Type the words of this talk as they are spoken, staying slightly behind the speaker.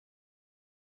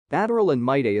Adderall and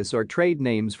Mydayis are trade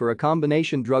names for a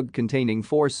combination drug containing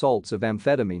 4 salts of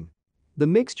amphetamine. The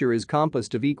mixture is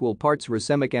composed of equal parts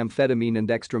racemic amphetamine and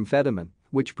dextroamphetamine,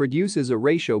 which produces a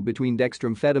ratio between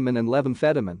dextroamphetamine and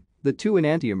levoamphetamine, the 2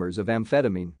 enantiomers of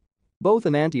amphetamine. Both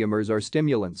enantiomers are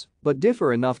stimulants, but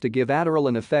differ enough to give Adderall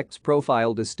an effects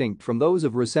profile distinct from those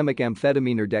of racemic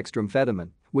amphetamine or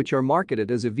dextroamphetamine, which are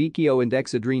marketed as Evekeo and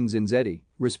Dexedrine Zenzedi,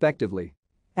 respectively.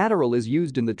 Adderall is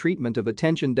used in the treatment of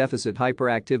attention deficit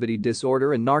hyperactivity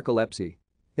disorder and narcolepsy.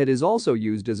 It is also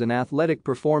used as an athletic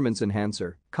performance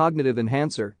enhancer, cognitive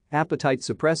enhancer, appetite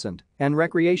suppressant, and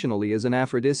recreationally as an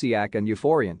aphrodisiac and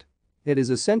euphoriant. It is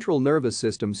a central nervous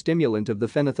system stimulant of the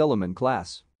phenethylamine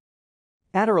class.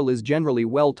 Adderall is generally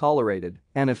well tolerated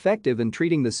and effective in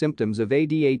treating the symptoms of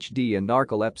ADHD and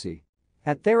narcolepsy.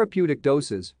 At therapeutic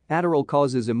doses, Adderall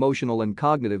causes emotional and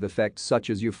cognitive effects such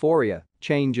as euphoria,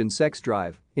 change in sex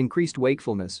drive, increased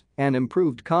wakefulness, and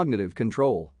improved cognitive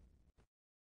control.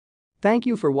 Thank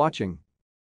you for watching.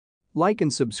 Like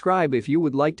and subscribe if you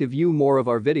would like to view more of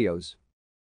our videos.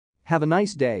 Have a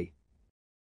nice day.